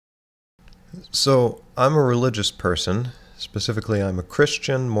So, I'm a religious person. Specifically, I'm a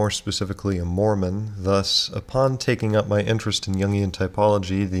Christian, more specifically, a Mormon. Thus, upon taking up my interest in Jungian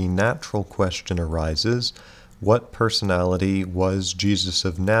typology, the natural question arises: what personality was Jesus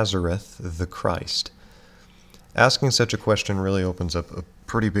of Nazareth, the Christ? Asking such a question really opens up a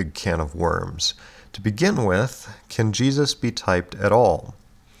pretty big can of worms. To begin with, can Jesus be typed at all?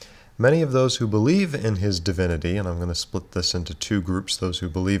 Many of those who believe in his divinity, and I'm going to split this into two groups, those who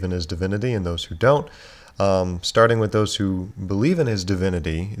believe in his divinity and those who don't. Starting with those who believe in his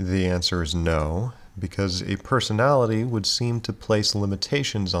divinity, the answer is no, because a personality would seem to place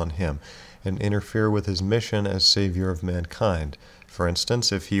limitations on him and interfere with his mission as savior of mankind. For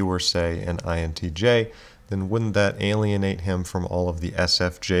instance, if he were, say, an INTJ, then wouldn't that alienate him from all of the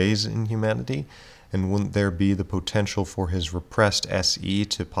SFJs in humanity? And wouldn't there be the potential for his repressed SE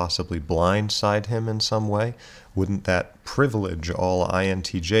to possibly blindside him in some way? Wouldn't that privilege all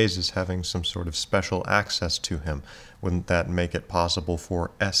INTJs as having some sort of special access to him? Wouldn't that make it possible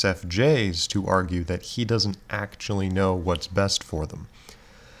for SFJs to argue that he doesn't actually know what's best for them?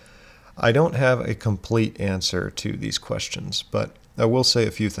 I don't have a complete answer to these questions, but I will say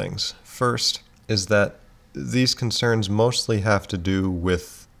a few things. First is that these concerns mostly have to do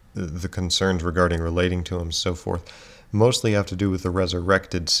with the concerns regarding relating to him and so forth, mostly have to do with the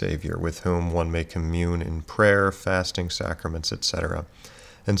resurrected Savior, with whom one may commune in prayer, fasting, sacraments, etc.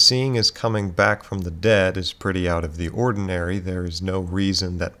 And seeing his coming back from the dead is pretty out of the ordinary. There is no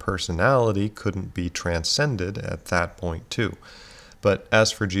reason that personality couldn't be transcended at that point too. But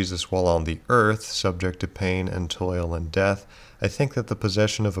as for Jesus while on the earth, subject to pain and toil and death, I think that the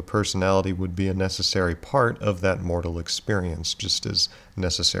possession of a personality would be a necessary part of that mortal experience, just as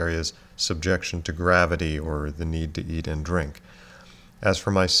necessary as subjection to gravity or the need to eat and drink. As for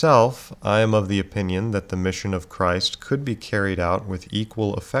myself, I am of the opinion that the mission of Christ could be carried out with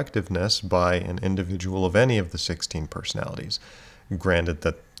equal effectiveness by an individual of any of the 16 personalities, granted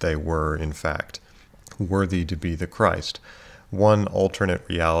that they were, in fact, worthy to be the Christ. One alternate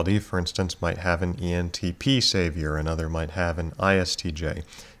reality, for instance, might have an ENTP savior, another might have an ISTJ.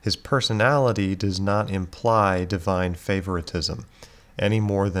 His personality does not imply divine favoritism, any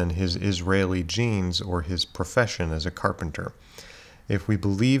more than his Israeli genes or his profession as a carpenter. If we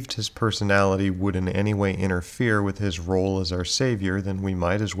believed his personality would in any way interfere with his role as our Savior, then we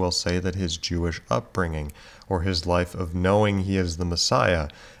might as well say that his Jewish upbringing, or his life of knowing he is the Messiah,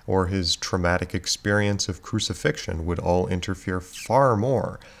 or his traumatic experience of crucifixion would all interfere far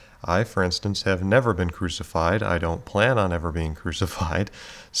more. I, for instance, have never been crucified. I don't plan on ever being crucified,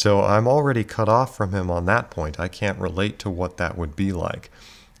 so I'm already cut off from him on that point. I can't relate to what that would be like.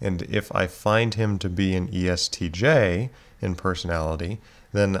 And if I find him to be an ESTJ in personality,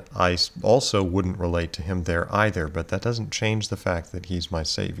 then I also wouldn't relate to him there either, but that doesn't change the fact that he's my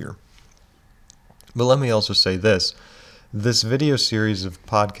savior. But let me also say this. This video series of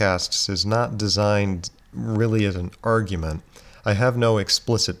podcasts is not designed really as an argument. I have no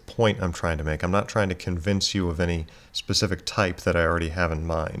explicit point I'm trying to make. I'm not trying to convince you of any specific type that I already have in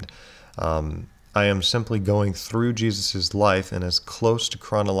mind. I am simply going through Jesus' life in as close to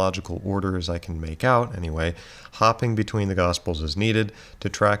chronological order as I can make out, anyway, hopping between the Gospels as needed to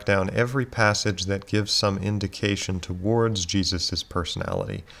track down every passage that gives some indication towards Jesus'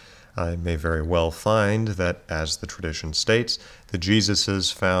 personality. I may very well find that, as the tradition states, the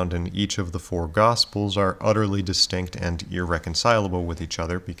Jesuses found in each of the four Gospels are utterly distinct and irreconcilable with each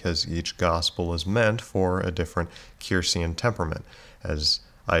other because each Gospel is meant for a different Kierkean temperament, as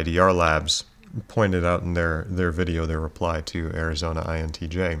IDR Labs pointed out in their video, their reply to Arizona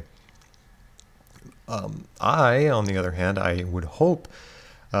INTJ. I, on the other hand, I would hope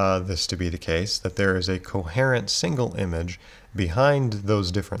this to be the case, that there is a coherent single image behind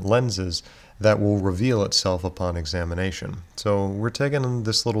those different lenses that will reveal itself upon examination. So we're taking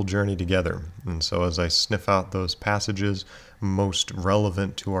this little journey together, and so as I sniff out those passages most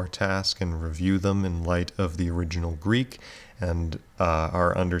relevant to our task and review them in light of the original Greek and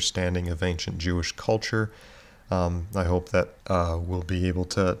our understanding of ancient Jewish culture, I hope that we'll be able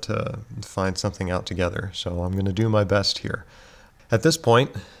to find something out together. So I'm going to do my best here. At this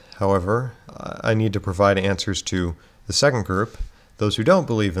point, however, I need to provide answers to the second group, those who don't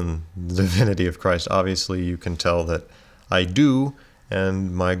believe in the divinity of Christ. Obviously, you can tell that I do,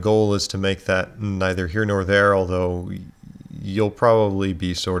 and my goal is to make that neither here nor there, although you'll probably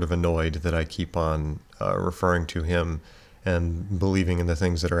be sort of annoyed that I keep on referring to him and believing in the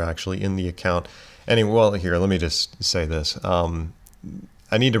things that are actually in the account. Anyway, well, here, let me just say this.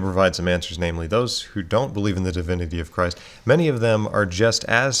 I need to provide some answers, namely those who don't believe in the divinity of Christ. Many of them are just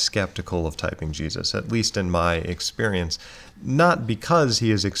as skeptical of typing Jesus, at least in my experience, not because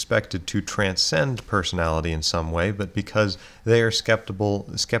he is expected to transcend personality in some way, but because they are skeptical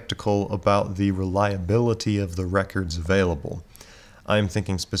about the reliability of the records available. I'm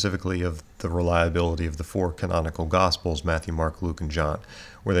thinking specifically of the reliability of the four canonical Gospels, Matthew, Mark, Luke, and John.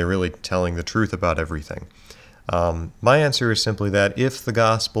 Were they really telling the truth about everything? My answer is simply that if the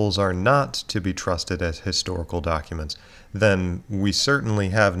Gospels are not to be trusted as historical documents, then we certainly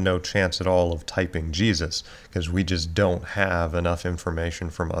have no chance at all of typing Jesus, because we just don't have enough information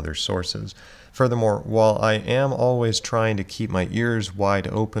from other sources. Furthermore, while I am always trying to keep my ears wide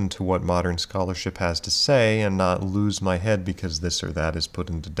open to what modern scholarship has to say and not lose my head because this or that is put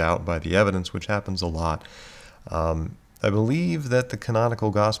into doubt by the evidence, which happens a lot, I believe that the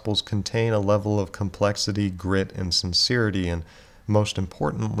canonical Gospels contain a level of complexity, grit, and sincerity, and most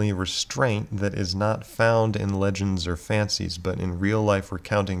importantly, restraint that is not found in legends or fancies, but in real-life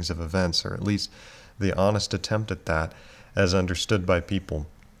recountings of events, or at least the honest attempt at that, as understood by people.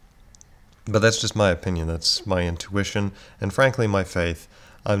 But that's just my opinion, that's my intuition, and frankly my faith.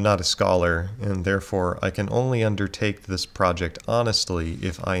 I'm not a scholar, and therefore I can only undertake this project honestly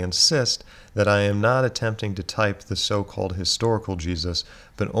if I insist that I am not attempting to type the so-called historical Jesus,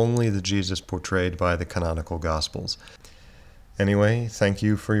 but only the Jesus portrayed by the canonical Gospels. Anyway, thank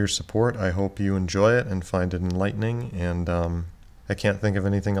you for your support. I hope you enjoy it and find it enlightening, and I can't think of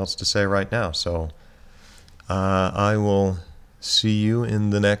anything else to say right now, so I will see you in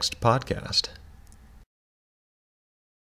the next podcast.